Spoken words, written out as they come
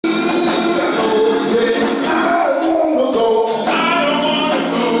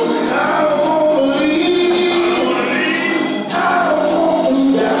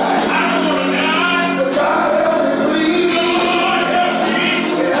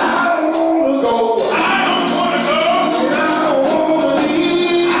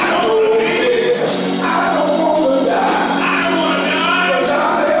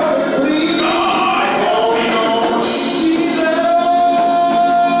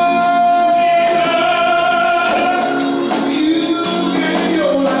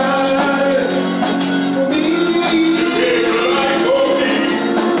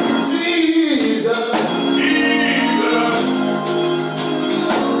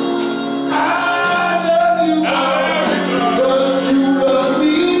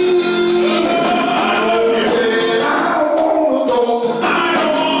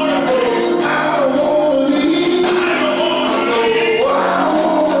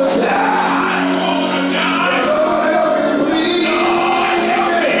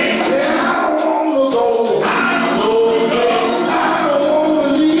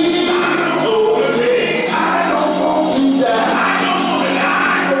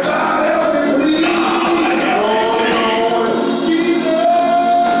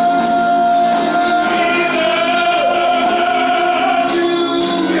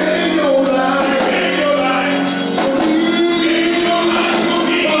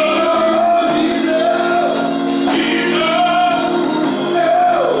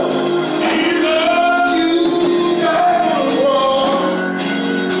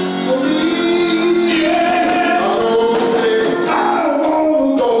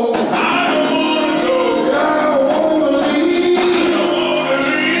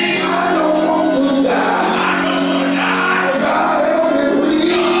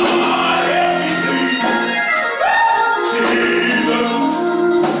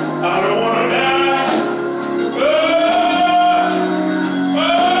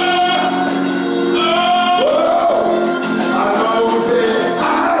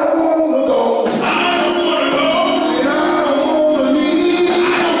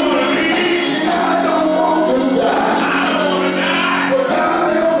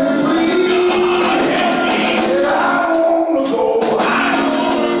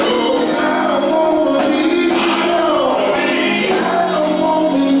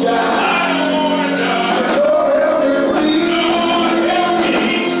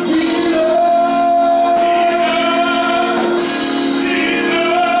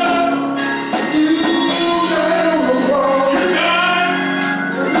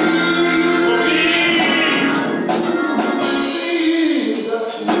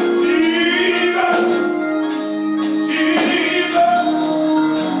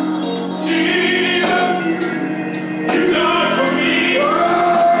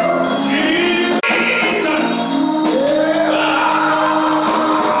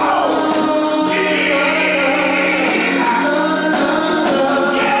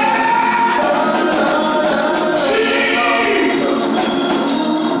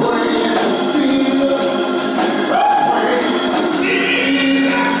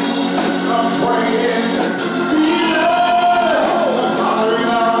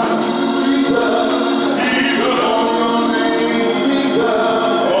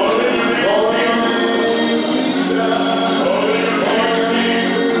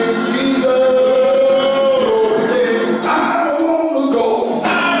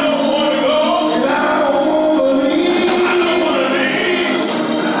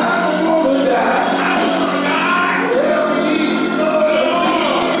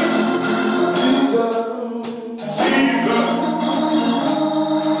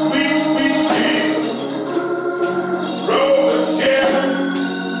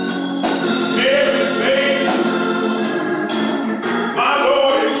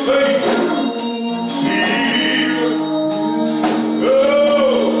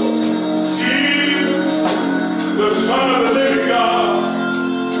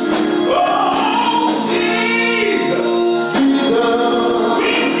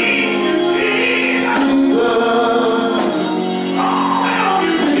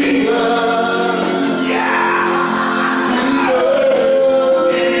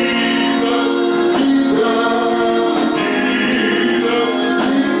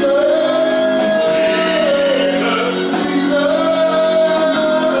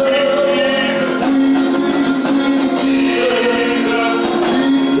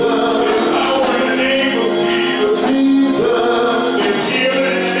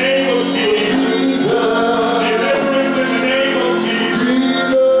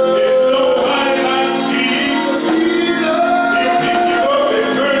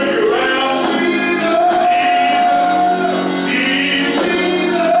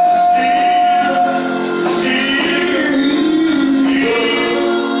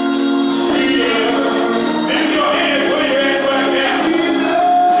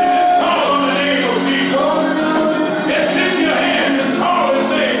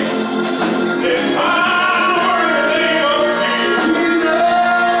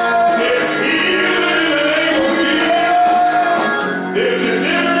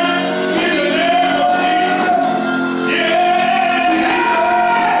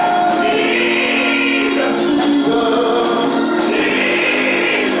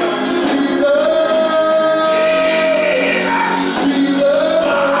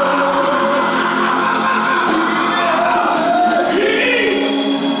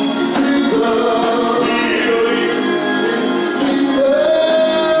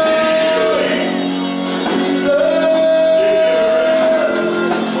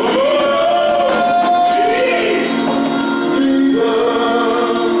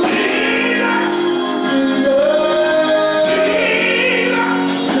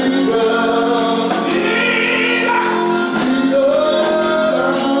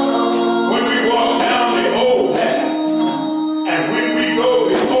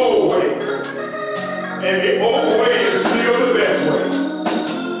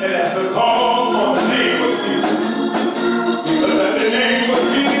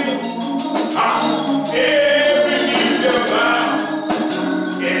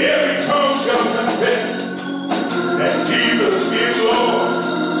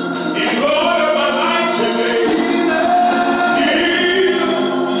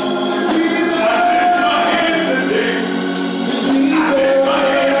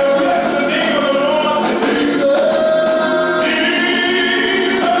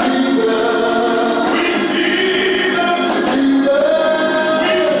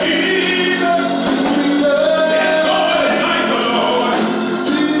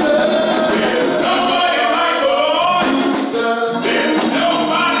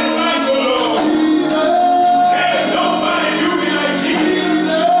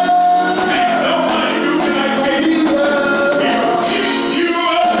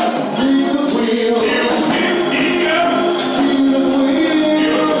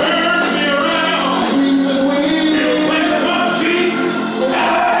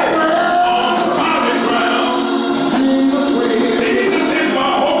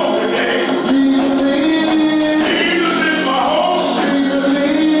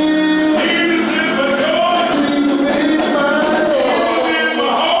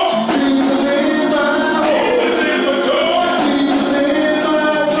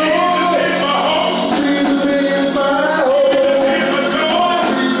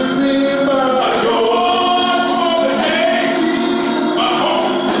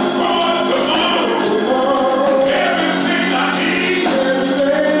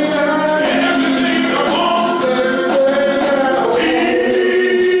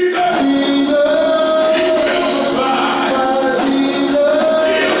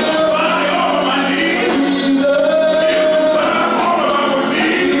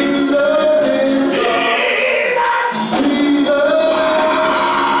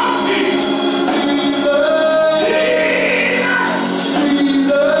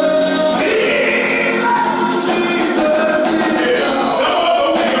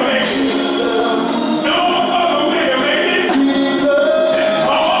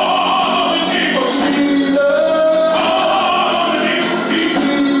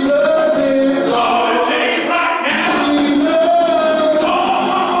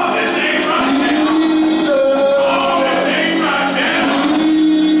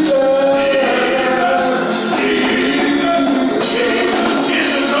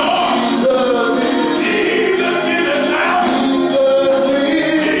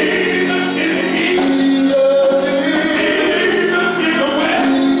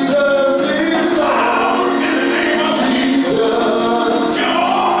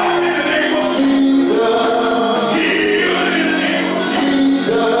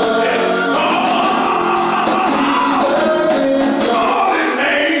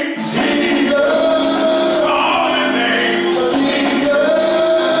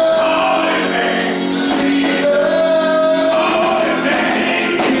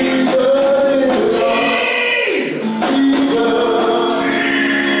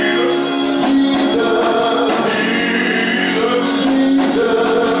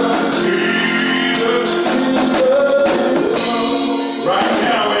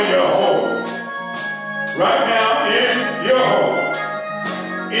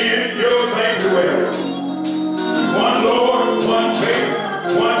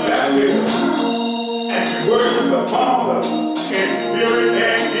we worship the Father in spirit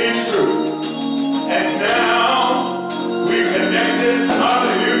and in truth. And now we connected.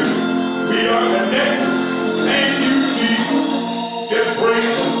 Hallelujah. We are connected. Thank you, Jesus. Just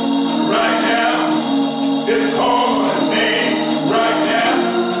praise Him right now. Just call His name right now.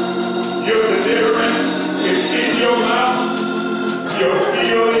 Your deliverance is in your mouth. Your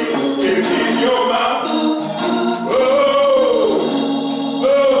healing is in your mouth. Oh,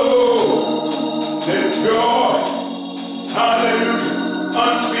 oh, there's joy. Hallelujah.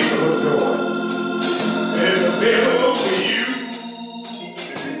 Unspeakable joy. It is available to you.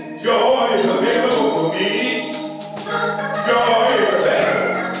 Joy is available for me. Joy is available.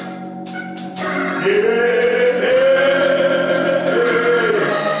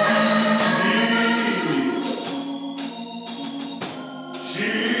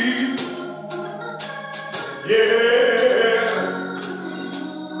 Yeah.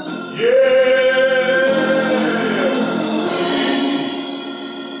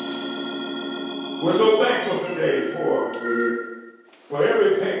 We're so thankful today for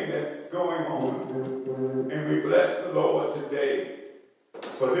everything that's going on. And we bless the Lord today,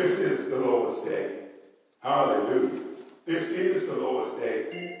 for this is the Lord's day. Hallelujah. This is the Lord's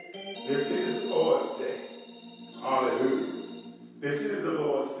day. This is the Lord's day. Hallelujah. This is the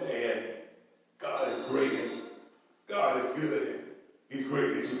Lord's day, and God is great, and God is good, and He's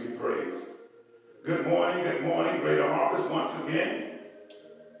greatly to be praised. Good morning, Greater Harvest, once again.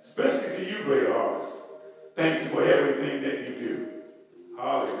 Especially to you, Greater Harvest. Thank you for everything that you do.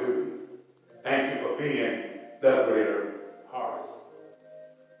 Hallelujah. Thank you for being the Greater Harvest.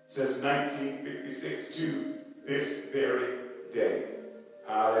 Since 1956 to this very day.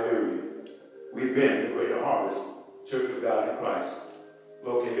 Hallelujah. We've been the Greater Harvest Church of God in Christ,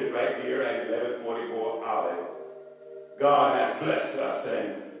 located right here at 1144 Olive. God has blessed us,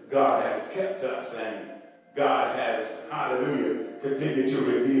 and God has kept us, and God has, hallelujah, continued to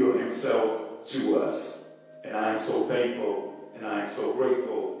reveal Himself to us. And I am so thankful and I am so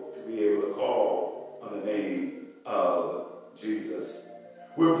grateful to be able to call on the name of Jesus.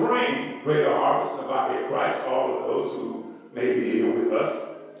 We're praying, Greater Harvest, the body of Christ, all of those who may be here with us.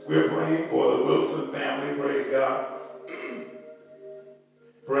 We're praying for the Wilson family, praise God.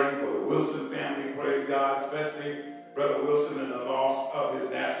 Praying for the Wilson family, praise God, especially Brother Wilson and the loss of his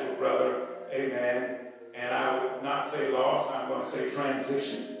natural brother, amen. And I would not say loss, I'm going to say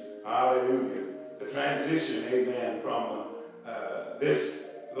transition. Hallelujah. The transition, amen, from this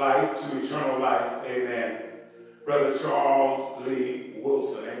life to eternal life, amen. Brother Charles Lee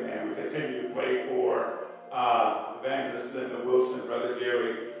Wilson, amen. We continue to pray for Evangelist Linda Wilson, Brother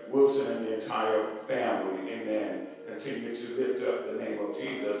Jerry Wilson, and the entire family, amen. Continue to lift up the name of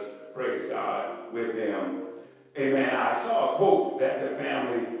Jesus, praise God, with them. Amen. I saw a quote that the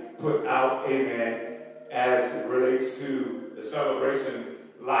family put out, amen, as it relates to the celebration,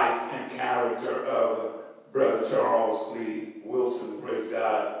 life, and character of Brother Charles Lee Wilson, praise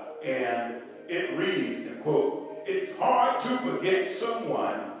God. And it reads, and quote, "It's hard to forget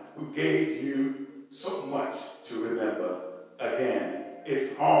someone who gave you so much to remember." Again,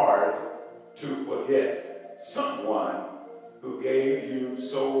 it's hard to forget someone who gave you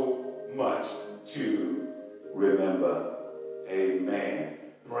so much to remember. Amen.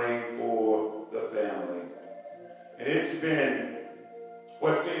 Praying for the family. And it's been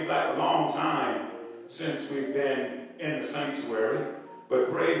what seems like a long time since we've been in the sanctuary, but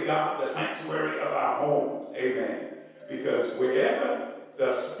praise God, the sanctuary of our home, amen. Because wherever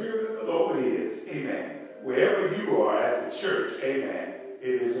the Spirit of the Lord is, amen, wherever you are as a church, amen,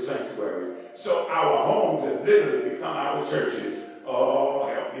 it is a sanctuary. So our home has literally become our churches. Oh,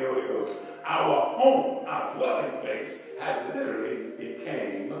 help me, Holy Ghost. Our home, our dwelling place, has literally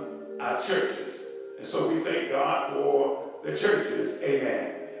became our churches. And so we thank God for the churches,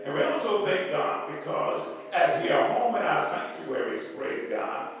 amen. And we also thank God because as we are home in our sanctuaries, praise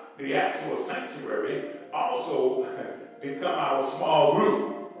God, the actual sanctuary also become our small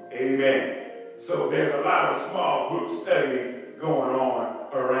group, amen. So there's a lot of small group studying going on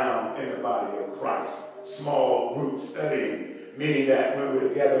around in the body of Christ. Small group studying, meaning that when we're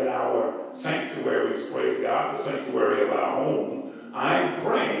together in our sanctuaries, praise God, the sanctuary of our home, I'm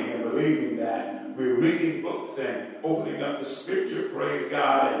praying and believing that we're reading books and opening up the scripture, praise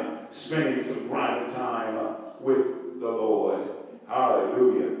God, and spending some private time with the Lord.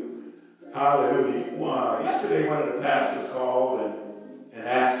 Hallelujah. Hallelujah. Yesterday, one of the pastors called and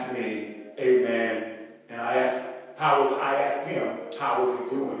asked me, amen, and I asked him, how is he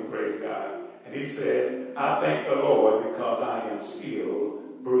doing, praise God? And he said, I thank the Lord because I am still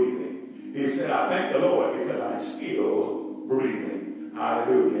breathing. He said, I thank the Lord because I'm still breathing.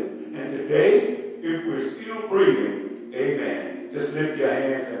 Hallelujah. And today, if still breathing, amen, just lift your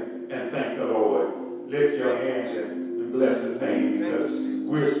hands and thank the Lord. Lift your hands and bless his name, because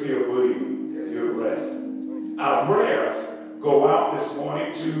we're still breathing. You'll rest. Our prayers go out this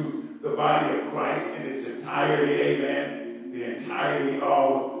morning to the body of Christ in its entirety, amen. The entirety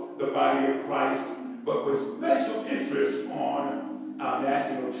of the body of Christ, but with special interest on our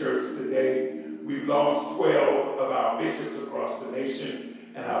national church today. We've lost 12 of our bishops across the nation,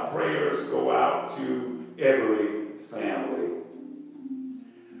 and our prayers go out to every family.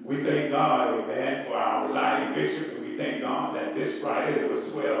 We thank God, amen, for our presiding bishop, and we thank God that this Friday there was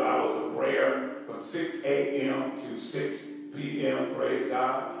 12 hours of prayer from 6 a.m. to 6 p.m., praise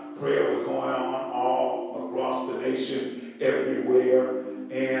God. Prayer was going on all across the nation, everywhere,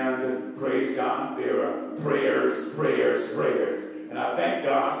 and praise God, there are prayers. And I thank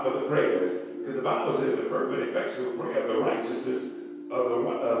God for the prayers, because the Bible says the fervent effectual prayer of the righteousness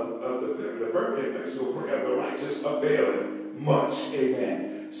the fervent effectual prayer of the righteous availeth much.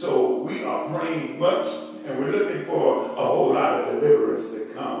 Amen. So we are praying much, and we're looking for a whole lot of deliverance to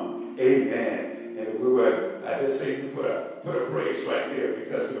come. Amen. And I just say we put a praise right there,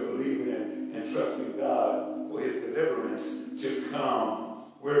 because we're believing and trusting God for his deliverance to come.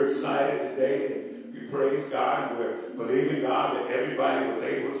 We're excited today, and we praise God, and we're believing God that everybody was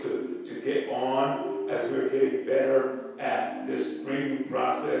able to get on as we're getting better at this streaming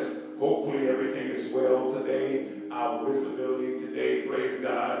process. Hopefully everything is well today. Our visibility today, praise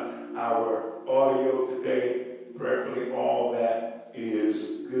God. Our audio today, prayerfully all that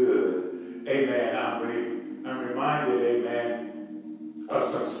is good. Amen. I'm reminded, amen, of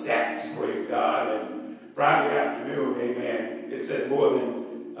some stats, praise God. And Friday afternoon, amen, it said more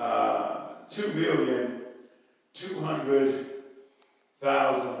than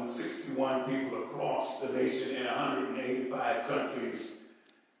 2,200,061 people across the nation in 185 countries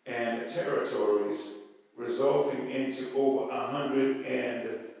and territories, resulting into over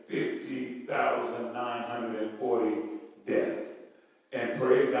 150,940 deaths. And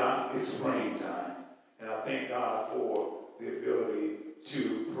praise God, it's praying time. And I thank God for the ability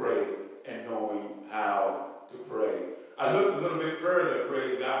to pray and knowing how to pray. I looked a little bit further,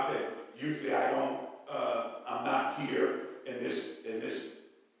 praise God, that usually I'm not here in this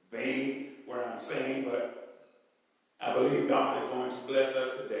vein where I'm saying, but I believe God is going to bless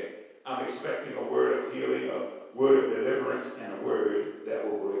us today. I'm expecting a word of healing, a word of deliverance, and a word that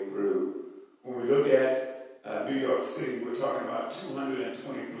will break through. When we look at New York City, we're talking about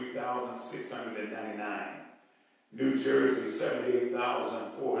 223,699. New Jersey,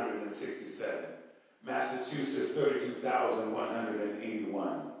 78,467. Massachusetts,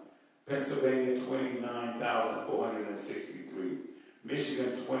 32,181. Pennsylvania, 29,463.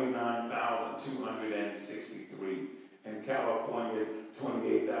 Michigan, 29,263. And California,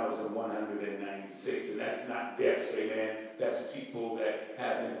 28,196. And that's not deaths, amen. That's people that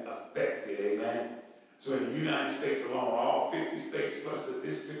have been affected, amen. So in the United States alone, all 50 states plus the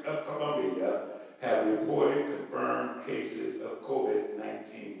District of Columbia have reported confirmed cases of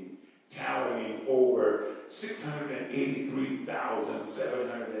COVID-19, tallying over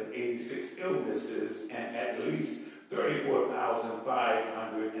 683,786 illnesses and at least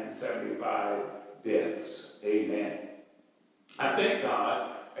 34,575 deaths. Amen. I thank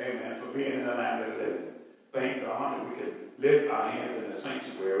God, amen, for being in the land of the living. Thank God that we can lift our hands in the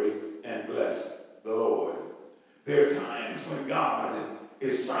sanctuary and bless the Lord. There are times when God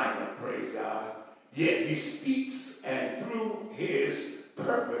is silent, praise God, yet he speaks, and through his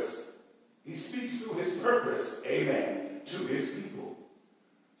purpose, amen, to his people.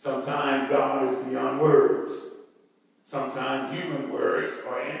 Sometimes God is beyond words. Sometimes human words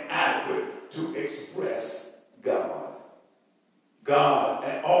are inadequate to express God. God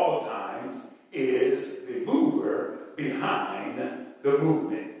at all times is the mover behind the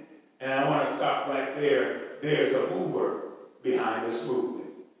movement. And I want to stop right there. There's a mover behind this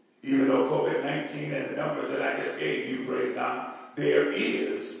movement. Even though COVID-19 and the numbers that I just gave you, praise God, there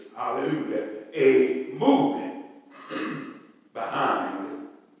is, hallelujah, a movement behind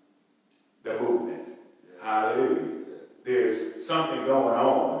the movement. Hallelujah. There's something going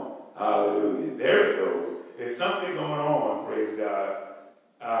on. Hallelujah. There it goes. There's something going on, praise God,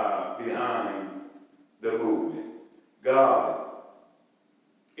 behind the movement. God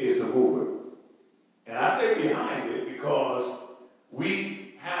is the mover. And I say behind it because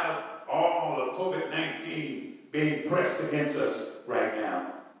we have all of COVID-19 being pressed against us right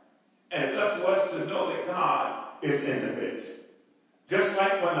now. And it's up to us to know that God is in the midst. Just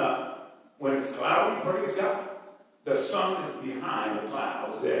like when it's cloudy, praise God, the sun is behind the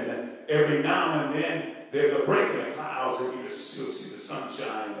clouds. And every now and then, there's a break in the clouds and you'll see the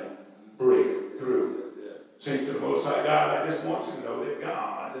sunshine and break through. to the Most High God, I just want you to know that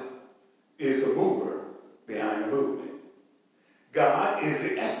God is the mover behind the movement. God is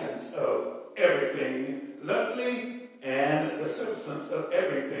the essence of everything lovely and the substance of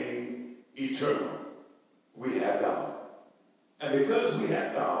everything eternal. We have God. And because we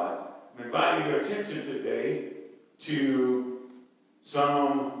have God, I'm inviting your attention today to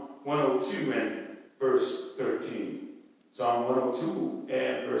Psalm 102 and verse 13. Psalm 102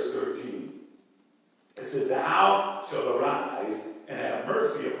 and verse 13. It says, "Thou shalt arise and have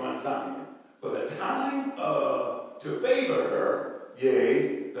mercy upon Zion, for the time to favor her,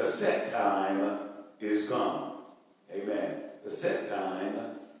 yea, the set time is come." Amen. The set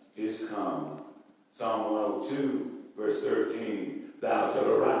time is come. Psalm 102, verse 13. "Thou shalt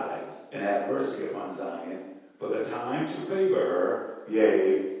arise and have mercy upon Zion, for the time to favor her,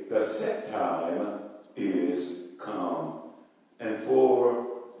 yea, the set time is come." And for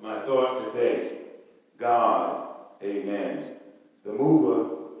my thought today, God, amen, the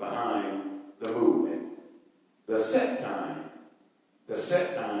mover behind the movement. The set time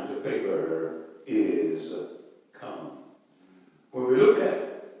to favor her is come. When we look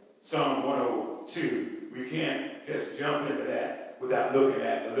at Psalm 102, we can't just jump into that without looking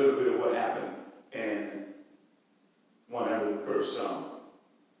at a little bit of what happened in 101st Psalm.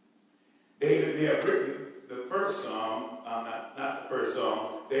 David may have written the first Psalm, not the first Psalm.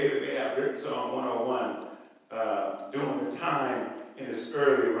 David may have written Psalm 101 during the time in his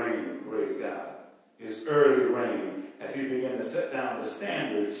early reign, praise God. His early reign, as he began to set down the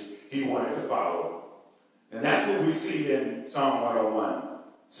standards he wanted to follow. And that's what we see in Psalm 101,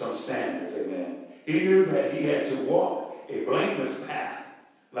 some standards, amen. He knew that he had to walk a blameless path.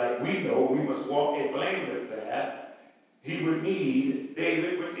 Like we know we must walk a blameless path. David would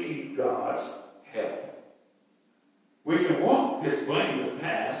need God's help. We can walk this blameless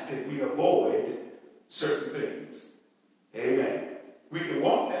path if we avoid certain things. Amen. We can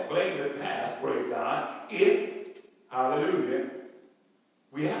walk that blameless path, praise God, if, hallelujah,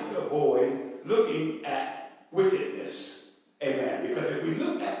 we have to avoid looking at wickedness. Amen. Because if we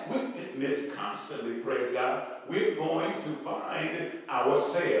look at wickedness constantly, praise God, we're going to find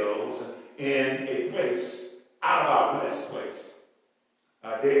ourselves in a place, out of our blessed place.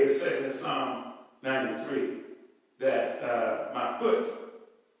 David said in Psalm 93 that my foot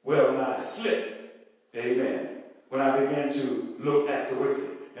will not slip. Amen. When I begin to look at the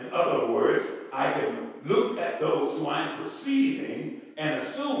wicked. In other words, I can look at those who I'm perceiving and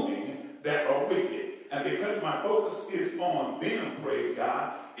assuming that are wicked. And because my focus is on them, praise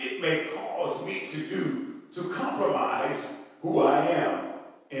God, it may cause me to compromise who I am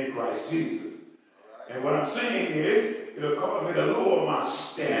in Christ Jesus. And what I'm saying is, it'll cause me to lower my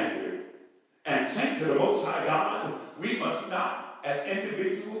standard. And saints of the Most High God, we must not, as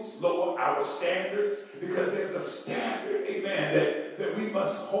individuals, lower our standards, because there's a standard, amen, that we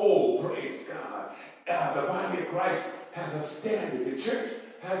must hold, praise God. The body of Christ has a standard. The church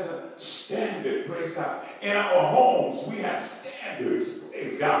has a standard, praise God. In our homes, we have standards,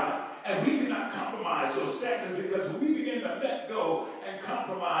 praise God. And we cannot compromise those standards, because when we begin to let go and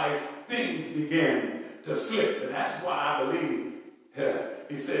compromise, things begin to slip. And that's why I believe,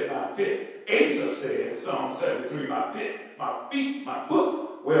 he said, my feet. Asa said, Psalm 73, my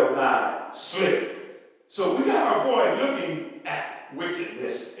foot will not slip. So we got to avoid looking at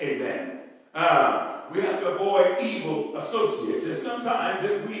wickedness, amen. We have to avoid evil associates. And sometimes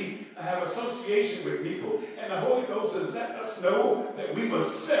that we have association with people, and the Holy Ghost has let us know that we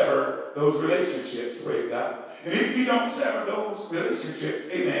must sever those relationships, praise God. And if we don't sever those relationships,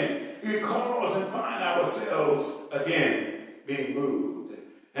 amen, we cause and find ourselves again being moved.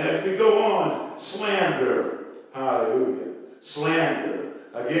 And as we go on, slander, hallelujah, slander.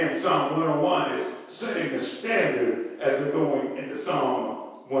 Again, Psalm 101 is setting the standard as we're going into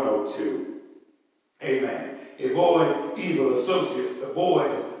Psalm 102. Amen. Avoid evil associates,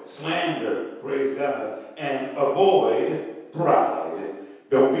 avoid slander, praise God, and avoid pride.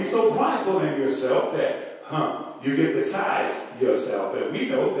 Don't be so prideful in yourself that, you get beside yourself. And we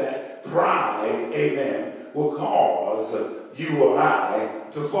know that pride, amen, will cause you or I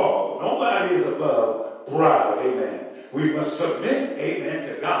to fall. Nobody is above pride, amen. We must submit, amen,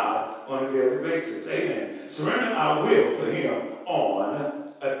 to God on a daily basis, amen. Surrender our will to him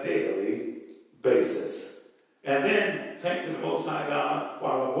on a daily basis. And then, thanks to the Most High God,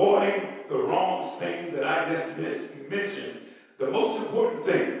 while avoiding the wrong things that I just mentioned, the most important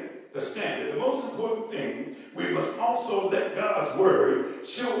thing, the standard, the most important thing, we must also let God's word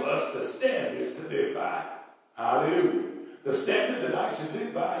show us the standards to live by. Hallelujah. The standards that I should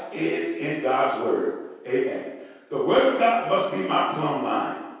live by is in God's word. Amen. The word of God must be my plumb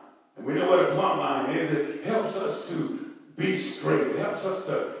line. And We know what a plumb line is. It helps us to be straight. It helps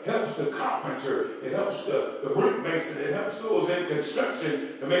the carpenter. It helps the brick mason. It helps those in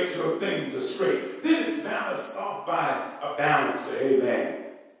construction to make sure things are straight. Then it's balanced off by a balancer. Amen.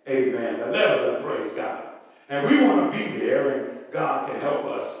 Amen. The leveler, praise God. And we want to be there, and God can help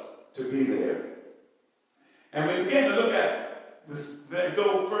us to be there. And we begin to look at this, then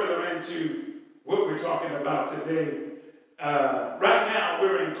go further into what we're talking about today. Right now,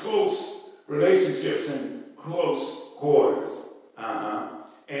 we're in close relationships and close quarters.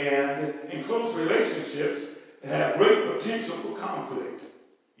 And in close relationships have great potential for conflict.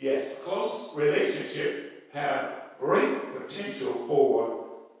 Yes, close relationships have great potential for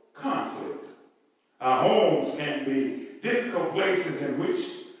conflict. Our homes can be difficult places in which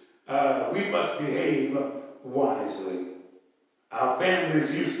we must behave wisely. Our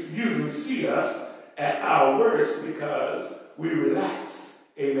families usually see us at our worst because we relax,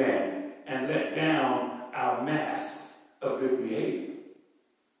 amen, and let down our masks of good behavior.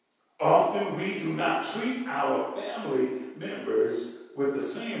 Often we do not treat our family members with the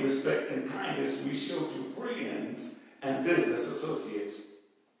same respect and kindness we show to friends and business associates.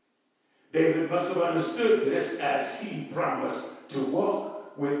 David must have understood this as he promised to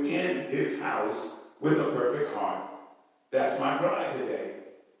walk within his house with a perfect heart. That's my cry today,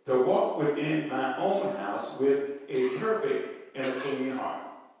 to walk within my own house with a perfect and a clean heart.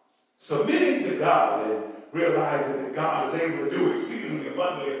 Submitting to God and realizing that God is able to do exceedingly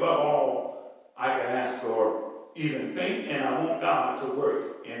abundantly above all I can ask or even think, and I want God to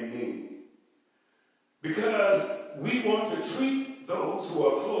work in me. Because we want to treat those who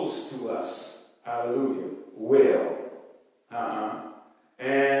are close to us, hallelujah, well.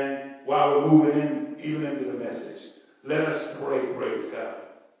 And while we're moving in, even into the message, let us pray, praise God.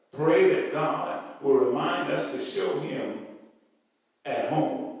 Pray that God will remind us to show him at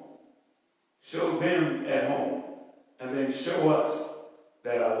home. Show them at home. And then show us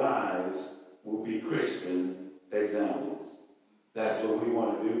that our lives will be Christian examples. That's what we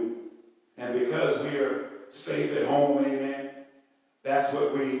want to do. And because we are safe at home, amen, that's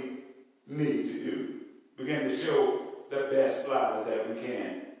what we need to do. Begin to show the best lives that we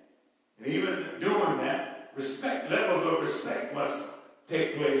can. And even doing that, levels of respect must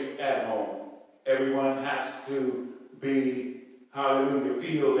take place at home. Everyone has to be, hallelujah,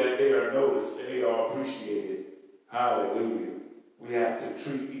 feel that they are noticed and they are appreciated. Hallelujah. We have to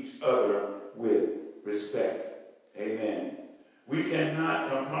treat each other with respect. Amen. We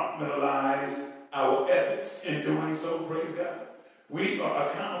cannot compartmentalize our ethics in doing so, praise God. We are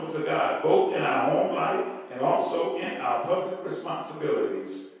accountable to God, both in our home life and also in our public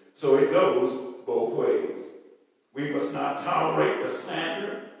responsibilities. So it goes both ways. We must not tolerate the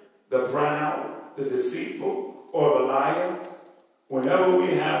slander, the proud, the deceitful, or the liar. Whenever we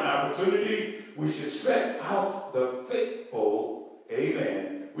have an opportunity, we should stretch out the faithful,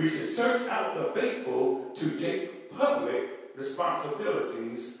 amen. We should search out the faithful to take public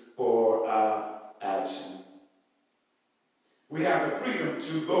responsibilities for our action. We have the freedom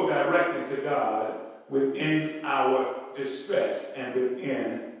to go directly to God within our distress and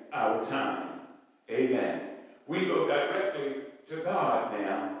within our time. Amen. We go directly to God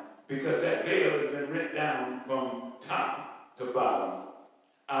now because that veil has been rent down from top to bottom.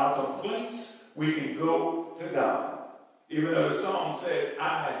 Our complaints, we can go to God. Even though the song says,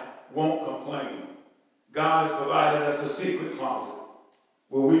 I won't complain. God has provided us a secret closet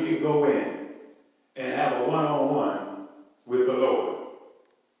where we can go in and have a one-on-one with the Lord.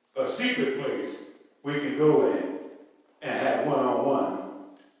 A secret place we can go in and have one-on-one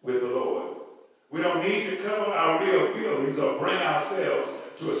with the Lord. We don't need to cover our real feelings or bring ourselves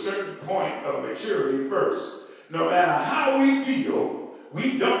to a certain point of maturity first. No matter how we feel,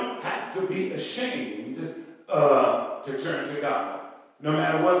 we don't have to be ashamed to turn to God. No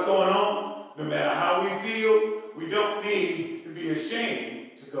matter what's going on, no matter how we feel, we don't need to be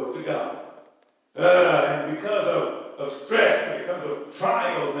ashamed to go to God. And because of stress, and because of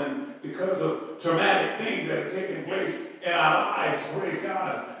trials, and because of traumatic things that have taken place in our lives, praise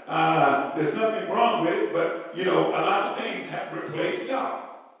God, there's nothing wrong with it, but, a lot of things have replaced God.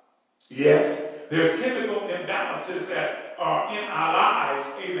 Yes, there's chemical imbalances that are in our lives,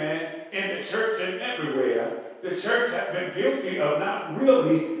 amen, in the church and everywhere. The church has been guilty of not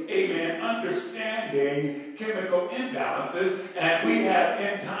really, amen, understanding chemical imbalances, and we have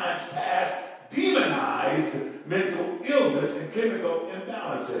in times past demonized mental illness and chemical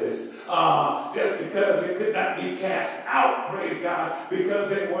imbalances just because it could not be cast out, praise God, because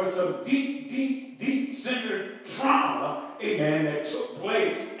there was some deep-centered trauma, amen, that took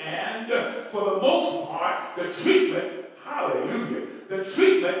place, and for the most part, the treatment, hallelujah, the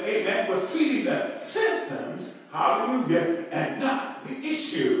treatment, amen, was treating the symptoms, hallelujah, and not the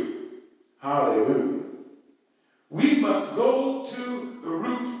issue. Hallelujah. We must go to the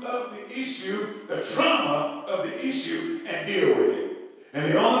root of the issue, the trauma of the issue, and deal with it. And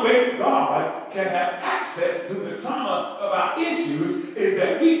the only way that God can have access to the trauma of our issues is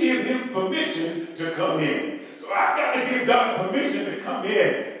that we give him permission to come in. So I got to give God permission to come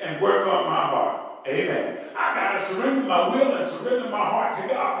in and work on my heart. Amen. I got to surrender my will and surrender my heart to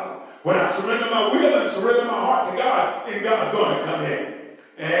God. When I surrender my will and surrender my heart to God, then God's going to come in.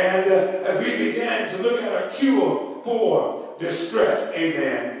 And as we began to look at a cure for distress,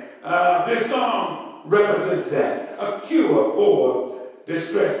 amen, this song represents that, a cure for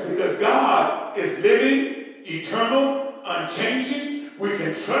distress, because God is living, eternal, unchanging. We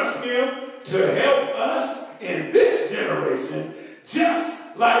can trust him to help us in this generation, just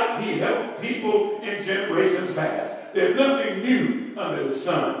like he helped people in generations past. There's nothing new under the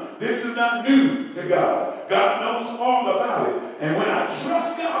sun. This is not new to God. God knows all about it. And when I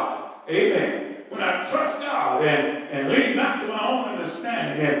trust God, amen, when I trust God and lean not to my own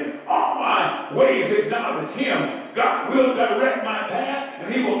understanding and all my ways acknowledge him, God will direct my path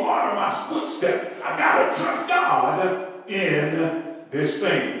and he will order my footsteps. I got to trust God in this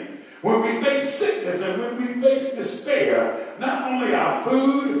thing. When we face sickness and when we face despair, not only our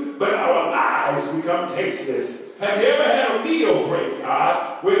food, but our lives become tasteless. Have you ever had a meal, praise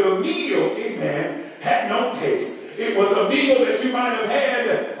God, where the meal, amen, had no taste? It was a meal that you might have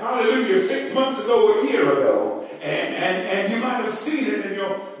had, hallelujah, 6 months ago, a year ago. And you might have seen it and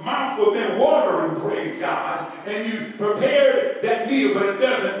your mouth would have been watering, praise God. And you prepared that meal, but it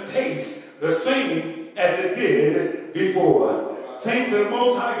doesn't taste the same as it did before. Saints of the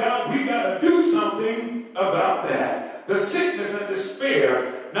Most High God, we got to do something about that. The sickness and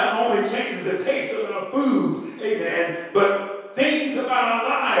despair not only changes the taste of the food, amen, but things about our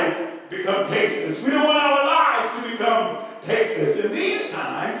lives become tasteless. We don't want our lives to become tasteless. In these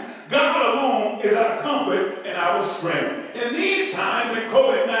times, God alone is our comfort and our strength. In these times, in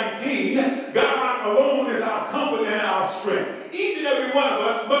COVID-19, God alone is our comfort and our strength. Each and every one of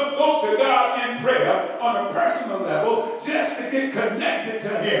us must go to God in prayer on a personal level just to get connected to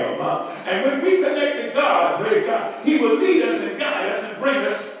him. And when we connect to God, praise God, he will lead us and guide us and bring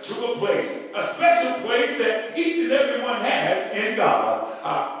us to a place, a special place that each and every one has in God.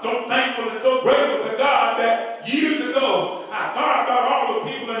 I'm so thankful and so grateful to God that years ago I thought about all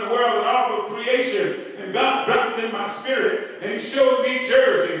the people in the world and all the creation, and God dropped it in my spirit and he showed me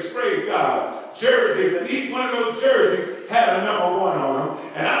jerseys, praise God, jerseys, and each one of those jerseys had a number 1 on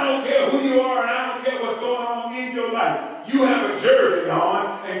them. And I don't care who you are and I don't care what's going on in your life. You have a jersey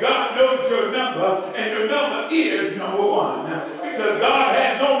on and God knows your number, and your number is number 1. Because God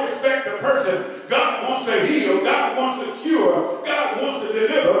had no respect to person. God wants to heal. God wants to cure. God wants to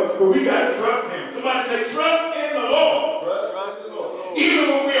deliver. But we got to trust him. Somebody say, trust in the Lord. Trust in the Lord. Even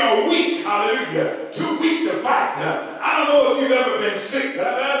when we are weak, hallelujah, too weak to fight. I don't know if you've ever been sick.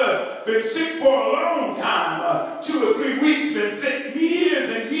 I've ever been sick for a long time. 2 or 3 weeks, been sick years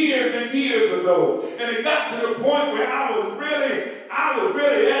and years and years ago. And it got to the point where I was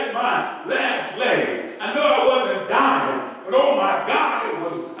really at my last leg. I know I wasn't dying. But oh my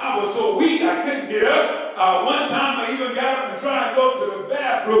God, I was so weak I couldn't get up. One time I even got up and tried to go to the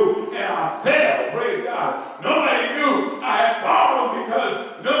bathroom and I fell, praise God. Nobody knew I had fallen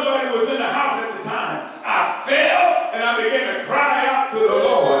because nobody was in the house at the time. I fell and I began to cry out to the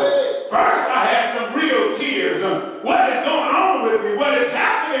Lord. First I had some real tears. What is going on with me? What is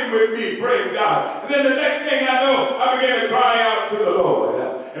happening with me? Praise God. And then the next thing I know, I began to cry out to the Lord.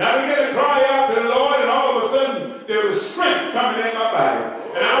 And I began to cry out to the Lord, and all of a sudden there was strength coming in my body.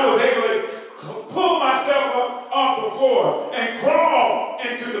 And I was able to pull myself up off the floor and crawl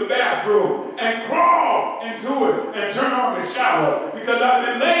into the bathroom and crawl into it and turn on the shower, because I've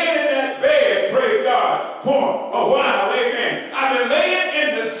been laying in that bed, praise God, for a while, amen. I've been laying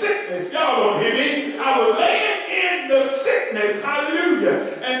in the sickness. Y'all don't hear me. I was laying in the sickness,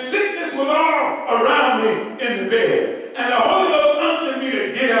 hallelujah. And sickness was all around me in the bed. And the Holy Ghost unctioned me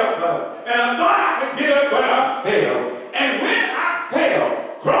to get up. And I thought I could get up, but I fell. And when I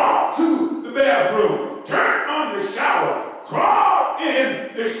fell, crawled to the bathroom, turned on the shower, crawled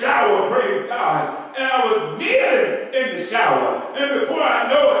in the shower, praise God. And I was kneeling in the shower. And before I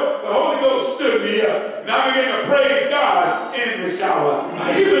know it, the Holy Ghost stood me up. And I began to praise God in the shower.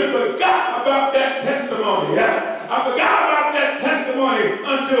 I even forgot about that testimony. I forgot about that testimony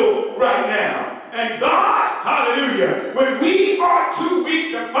until right now. And God, hallelujah, when we are too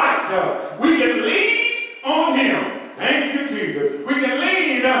weak to fight, we can lean on him. Thank you, Jesus. We can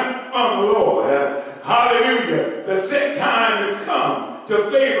lean on the Lord. Hallelujah. The set time has come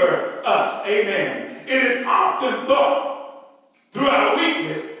to favor us. Amen. It is often thought through our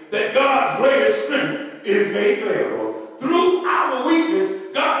weakness that God's greatest strength is made available. Through our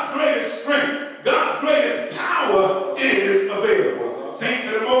weakness, God's greatest strength, God's greatest power is available. Saints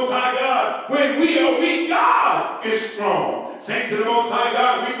of the Most High God, when we are weak, God is strong. Saints of the Most High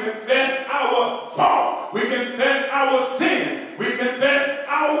God, we confess our fault. We confess our sin. We confess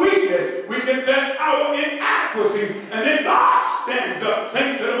our weakness. We confess our inadequacies. And then God stands up.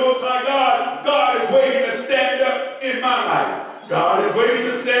 Saints of the Most High God, God is waiting to stand up in my life. God is waiting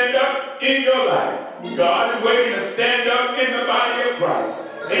to stand up in your life. God is waiting to stand up in the body of Christ.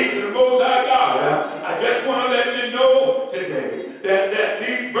 Saints of the Most High God, I just want to let you know today that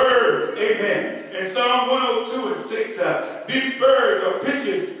these birds, amen, in Psalm 102 and 6, these birds are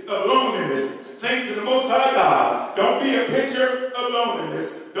pictures of loneliness. Saints of the Most High God, don't be a picture of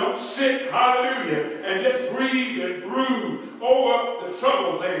loneliness. Don't sit, hallelujah, and just grieve and brood over the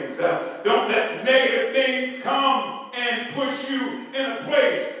troubled things. Don't let negative things come and push you in a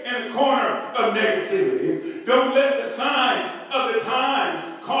place, in a corner of negativity. Don't let the signs of the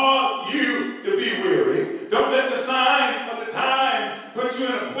times cause you to be weary. Don't let the signs of the times put you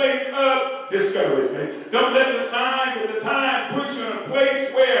in a place of discouragement. Don't let the signs of the time put you in a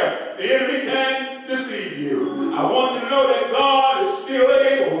place where the enemy can deceive you. I want you to know that God is still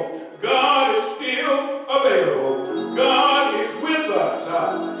able. God is still available. God is with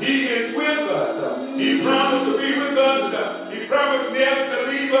us. He is with us. He promised to be with us. He promised never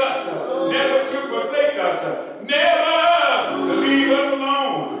to leave us, never to forsake us, never to leave us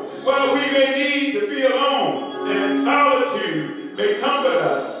alone. While we may need to be alone and solitude may comfort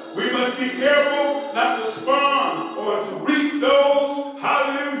us, we must be careful not to respond or to reach those,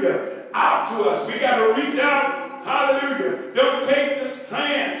 hallelujah, out to us. We got to reach out, hallelujah. Don't take this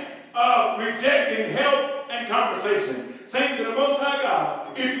chance of rejecting help and conversation. Saints of the Most High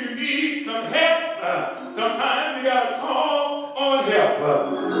God, if you need some help, sometimes you got to call on help.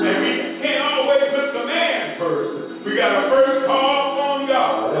 And we can't always look the man first. We got to first call on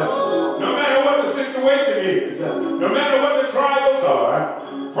God. No matter what the situation is, no matter what the trials are,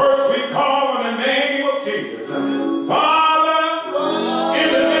 first we call on the name of Jesus. Father,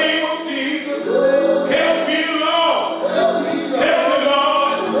 in the name of Jesus, help me, Lord. Help me,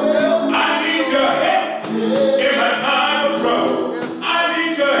 Lord. I need your help in my time of trouble. I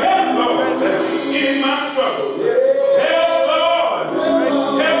need your help, Lord, in my struggles. Help, Lord.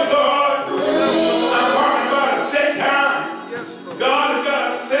 Help, Lord. I'm talking about a set time. God has got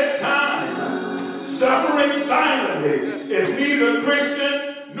a set time. Suffering silently is neither Christian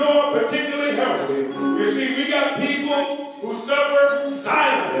nor particularly healthy. You see, we got people who suffer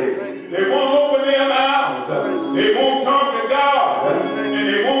silently. They won't open their mouths. They won't talk to God. And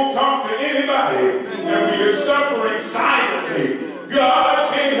they won't talk to anybody. And when you're suffering silently,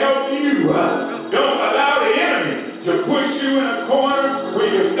 God can't help you. Don't allow the enemy to push you in a corner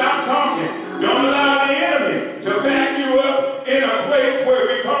where you stop talking. Don't allow the enemy to back you up in a place where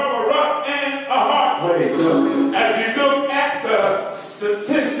we call a rock and a hard place. As you look at the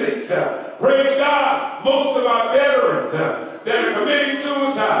statistics, praise God, most of our veterans that are committing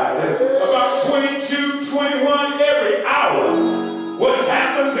suicide, about 22, 21 every hour. What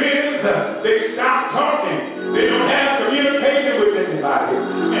happens is they stop talking. They don't have communication with anybody.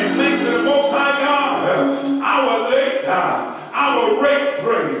 And thanks to the Most High God, our rate,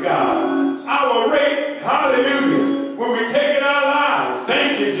 praise God, our rate, hallelujah, when we take in our lives,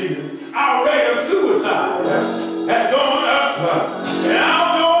 thank you, Jesus, our rate of suicide has gone up. And I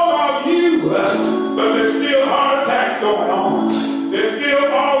don't know about you, but there's still heart attacks going on. There's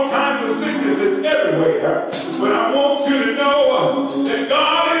still all kinds of sicknesses everywhere. But I want you to know that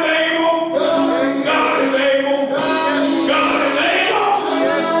God is able. God is able. God is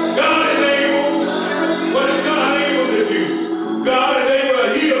able. God is able. What is God able to do? God is able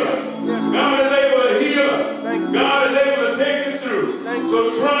to heal us. God is able to heal us. God is able to take us through. So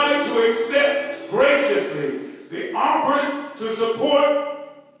try to accept graciously the offers to support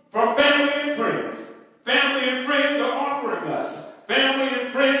from family and friends. Family and friends are offering us. Family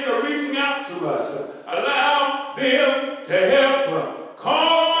and friends are reaching out to us. Allow them to help.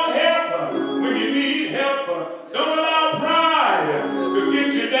 Call on help when you need help. Don't allow pride to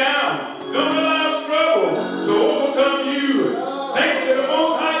get you down. Don't allow struggles to overcome you. Saints of the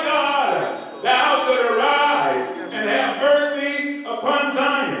Most High God, thou shalt arise and have mercy upon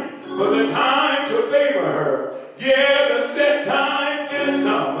Zion, for the time to favor her. Yeah, the set time is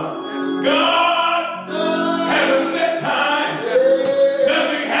come. God has a set time.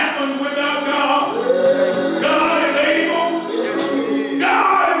 Nothing happens without God. God is able.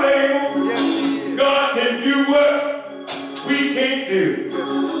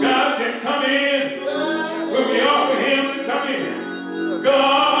 to come in, when we offer him to come in,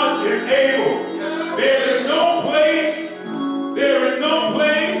 God is able. There is no place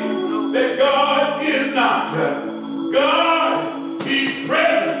that God is not. God, he's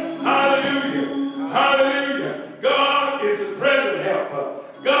present. Hallelujah. Hallelujah. God is a present helper.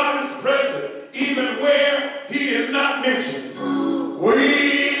 God is present even where he is not mentioned.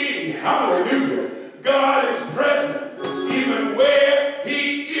 Hallelujah. God is present even where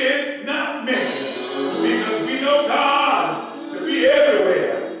he is not mentioned. Because we know God to be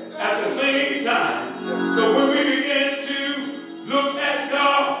everywhere at the same time. So when we begin to look at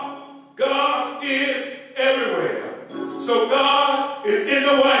God, God is everywhere. So God is in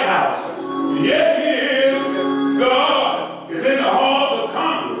the White House. Yes, he is. God is in the halls of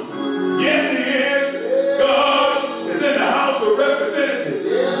Congress. Yes, he is. God is in the House of Representatives.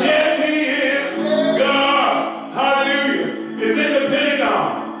 Yes, he is. God, hallelujah, is in the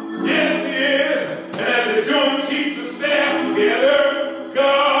Pentagon. Yes, he is. And as the Joint Chiefs of Staff together,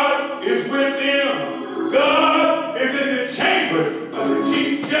 God is with them. God is in the chambers of the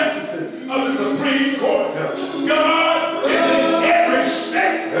Chief Justices of the Supreme Court. God is in every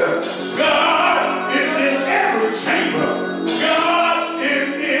state. God is in every chamber. God is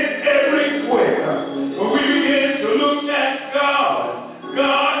in everywhere. When we begin to look at God,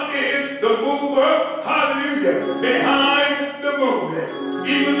 God is the mover, hallelujah, behind the movement.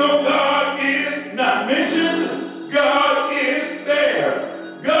 Even though God is not mentioned, God is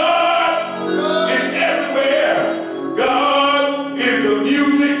there. God is everywhere. God is the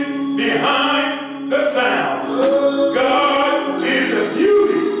music behind the sound. God is the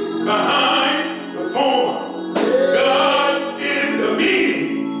beauty behind the form. God is the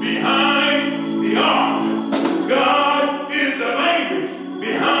meaning behind the art. God is the language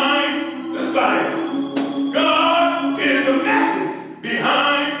behind the silence. God is the message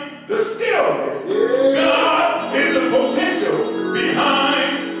behind the stillness. God is the potential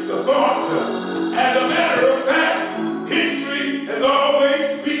behind the thought. As a matter of fact, history is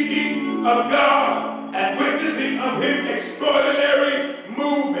always speaking of God and witnessing of his extraordinary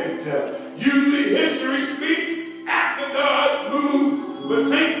movement. Usually history speaks after God moves, but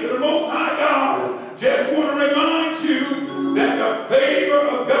saints of the Most High God, just want to remind you that the favor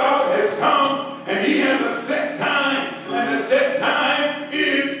of God has come, and he has a set time, and the set time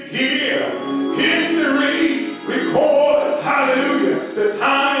is here. History records, hallelujah, the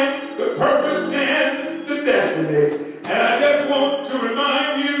time, the purpose, and the destiny. And I just want to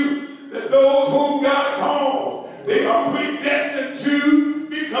remind you that those whom God called, they are predestined to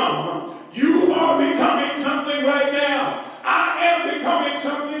become. You are becoming something right now. I am becoming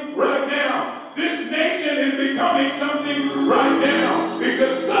something right now. This nation is becoming something right now.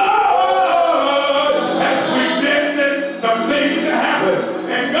 Because God has predestined some things to happen.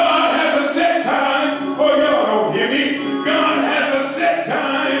 And God has a set time. Oh, y'all don't hear me. God has a set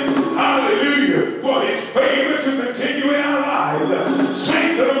time.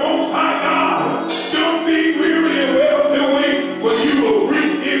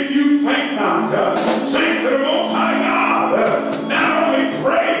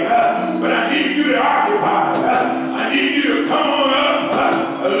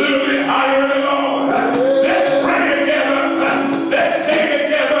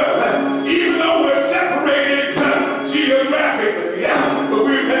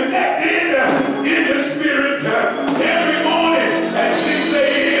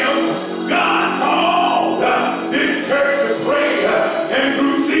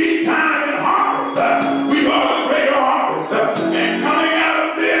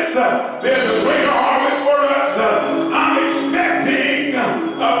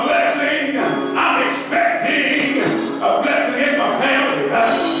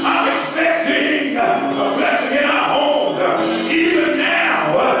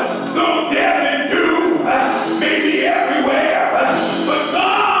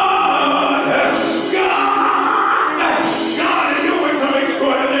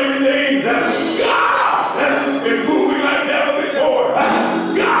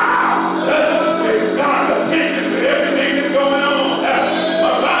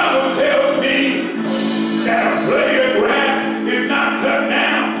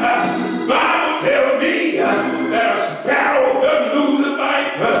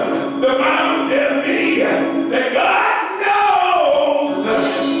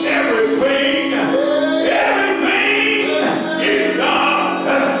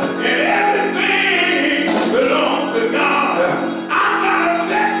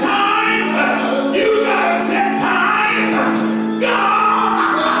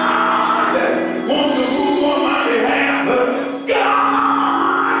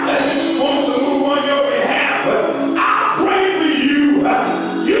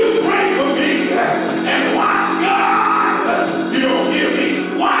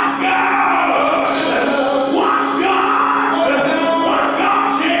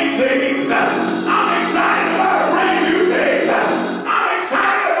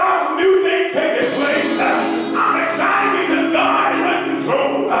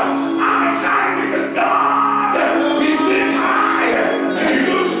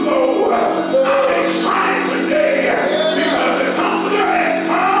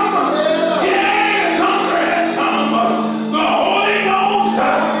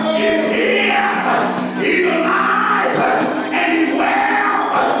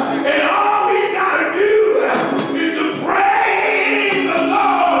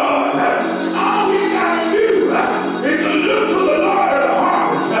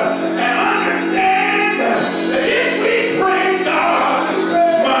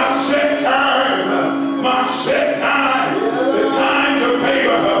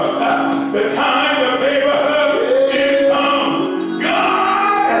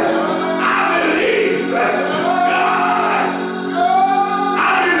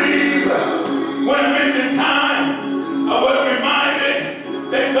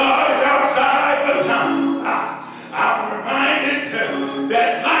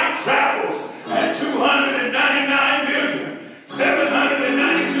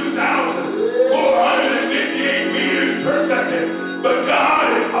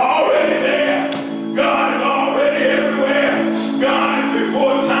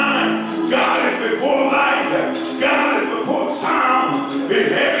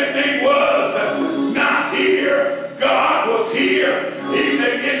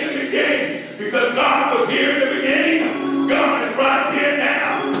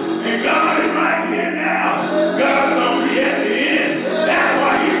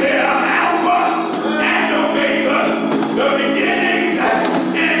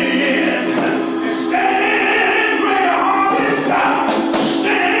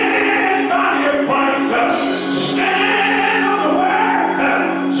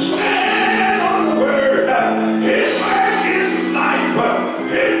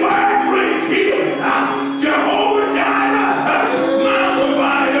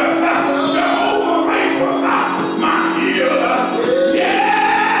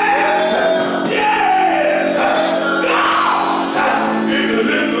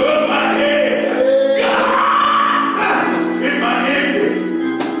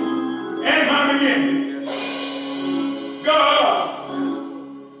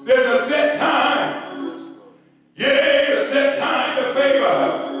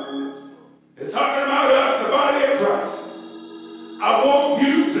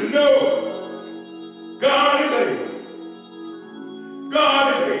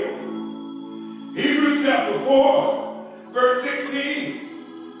 4, verse 16.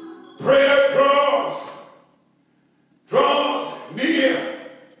 Prayer draws near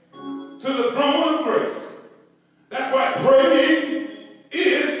to the throne of grace. That's why praying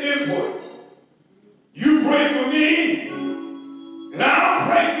is important. You pray for me, and I'll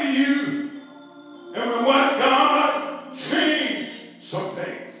pray for you. And we watch God change some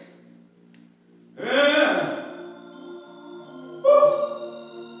things. Yeah.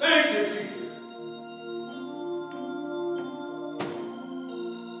 Woo. Thank you, Jesus.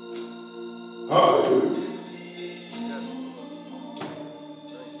 Hallelujah.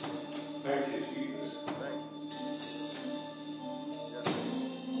 Thank you, Jesus.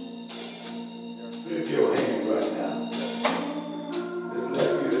 Lift your hand right now. Just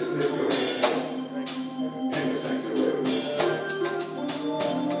lift your hand in the sanctuary.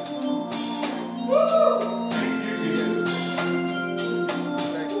 Woo! Thank you, Jesus.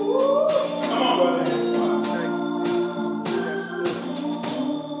 Woo! Come on, brother.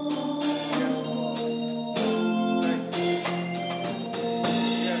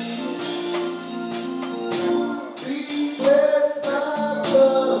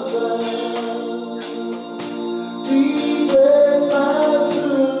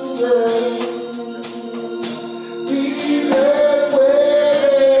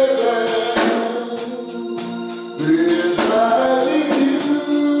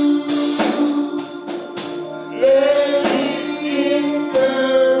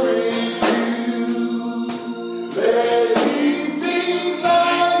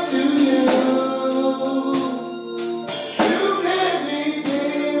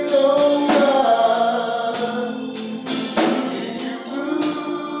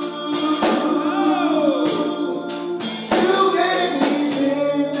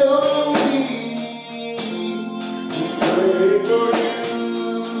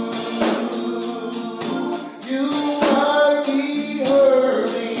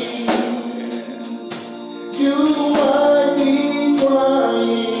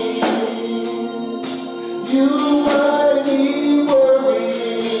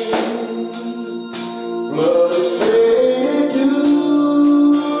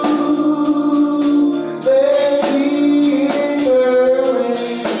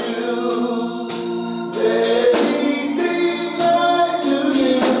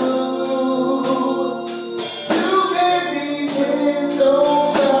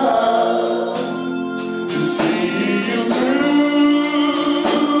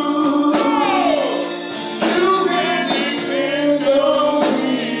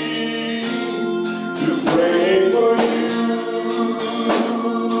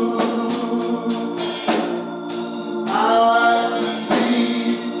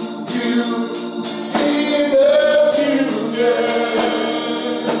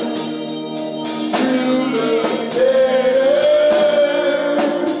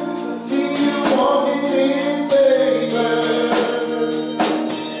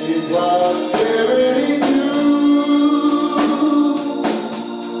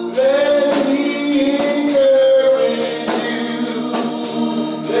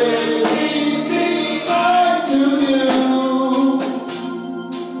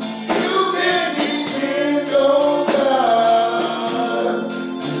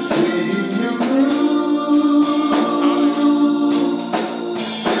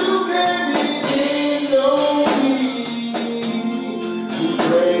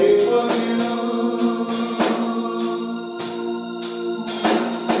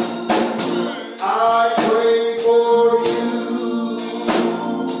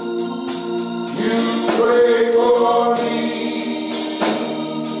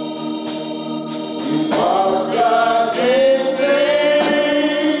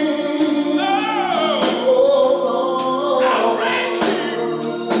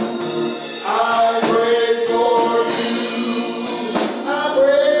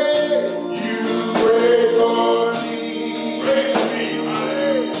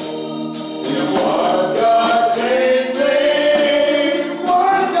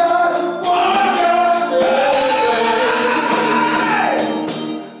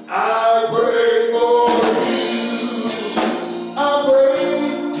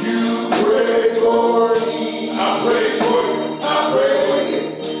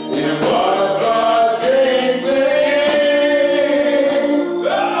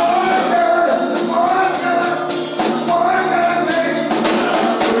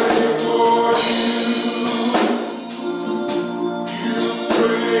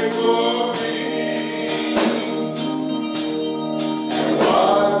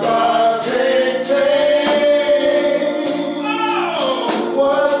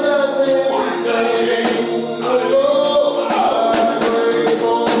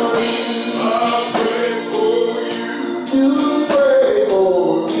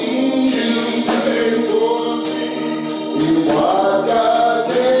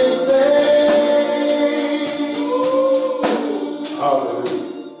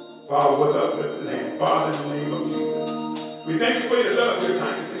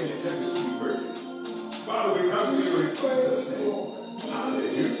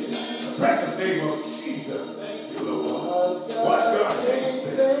 precious name of Jesus. Thank you, Lord. Watch God change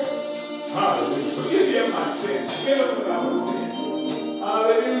things. Hallelujah. Forgive me of my sins. Forgive us of our sins.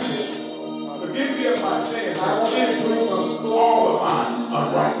 Hallelujah. Forgive me of my sins and cleanse me from all of my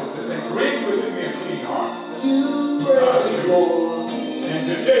unrighteousness and create within me a clean heart. Hallelujah. And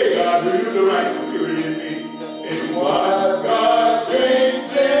today, God, renew the right spirit in me. And watch God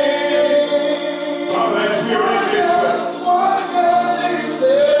change things. Father, as we are in this place.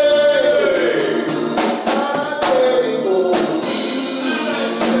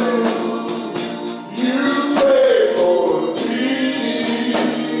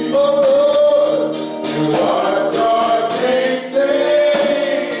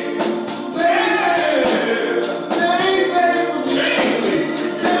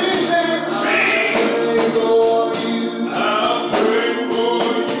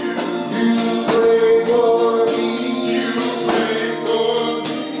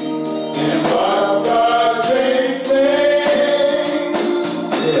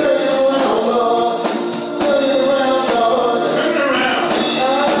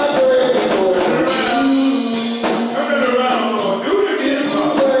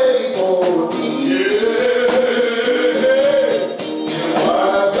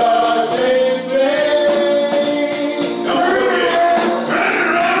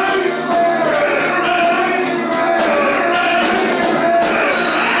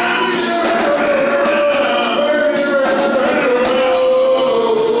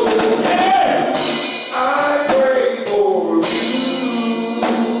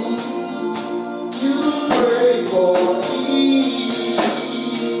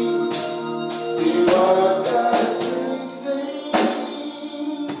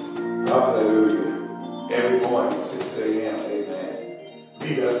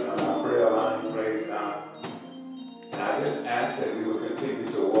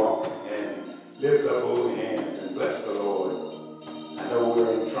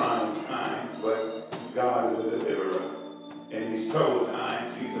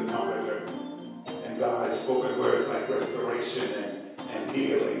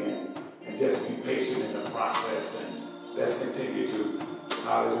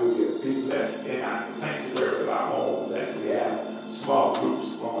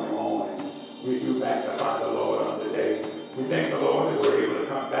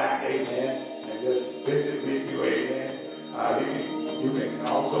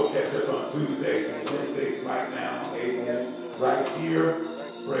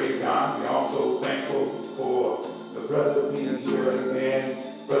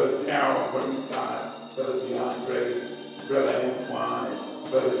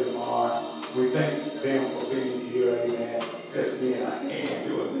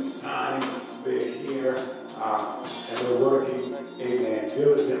 And we're working, amen,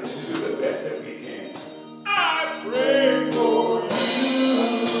 diligently to do the best that we